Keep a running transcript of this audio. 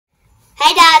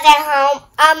Hey guys at home,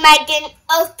 I'm making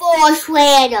a fall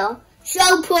sweater.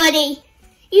 So pretty.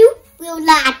 You will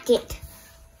like it.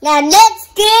 Now let's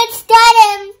get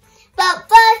started. But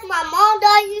first, my mom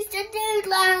used to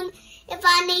learn if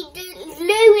I need to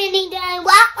do anything.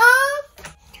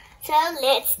 So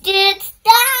let's get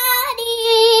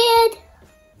started.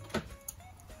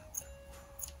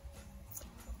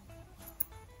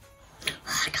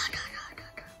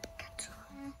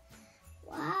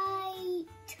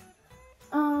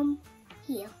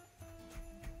 Here.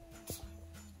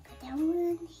 Put that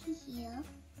one here.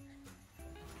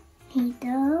 And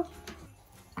that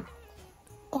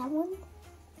one,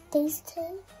 these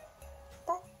two,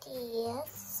 like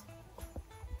this.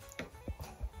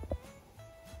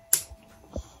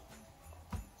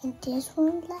 And this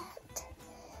one like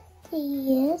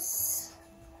this.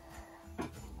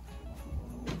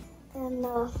 And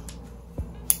that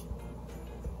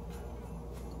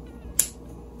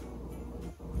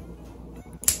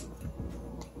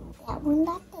one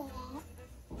like that.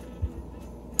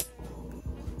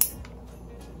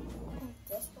 And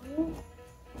this one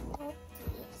like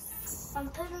this. I'm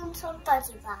putting some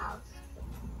fuzzy balls.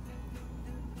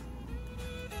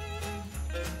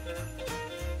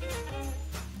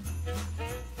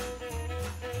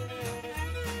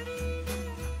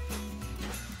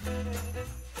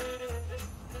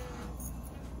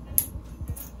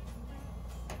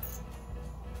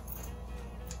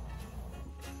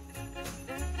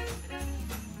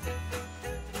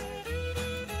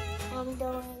 I'm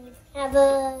going to have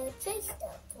a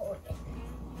twister for it.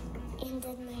 And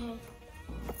then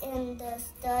in the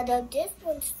start of this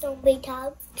one's going to be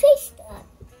called twister.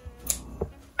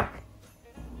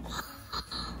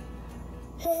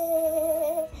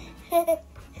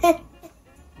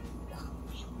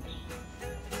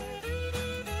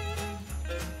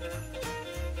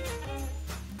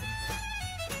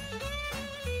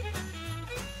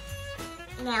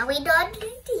 Now we don't do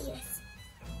this.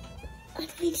 I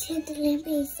think there will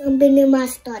be something in my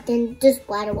start and just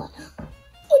water.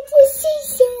 It's a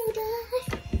seashell.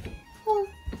 Oh,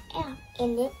 yeah,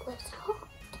 and it was hot.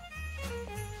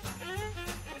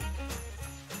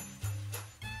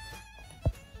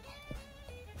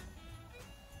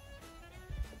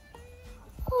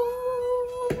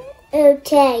 Oh.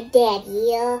 Okay,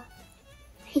 Daddy.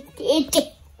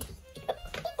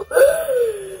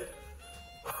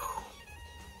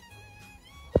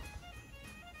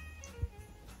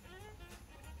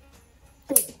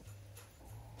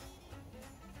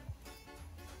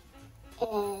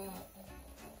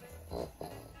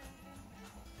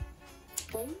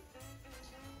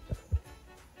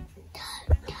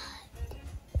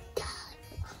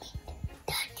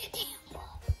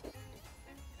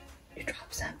 You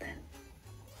dropped something.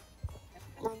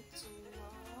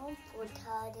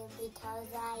 Because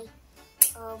I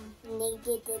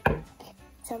needed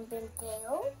something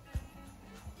fell.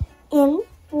 And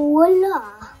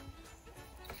voila!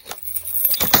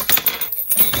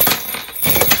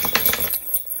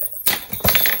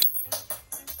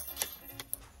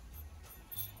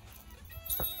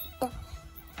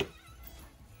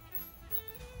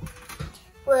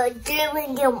 We're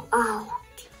doing them out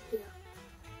here.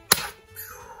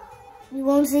 You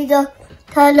won't see the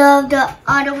color of the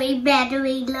auto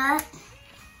battery light.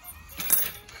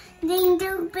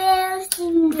 Jingle bells,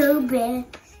 jingle bells.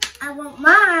 I want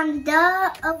mine,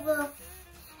 the other.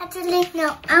 Actually,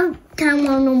 no, I'm coming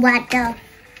on the water.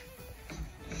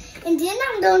 And then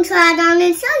I'm going to try it on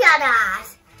and show y'all the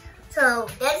eyes. So,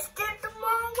 let's get the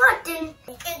more water.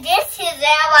 And this is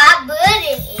how I put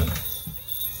it.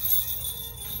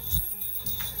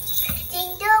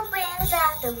 Jingle bells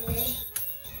out the way.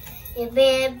 You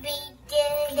better be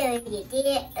there, you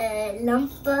get a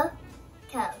lump of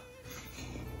toe.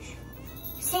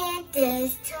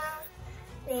 Santa's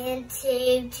coming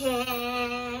to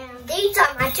town. These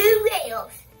are my two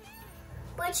wheels.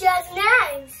 Which has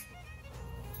names?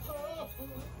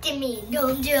 Give me a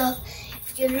thumbs up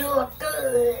if you look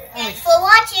good. Thanks for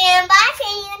watching. Bye,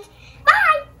 friends.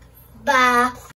 Bye. Bye.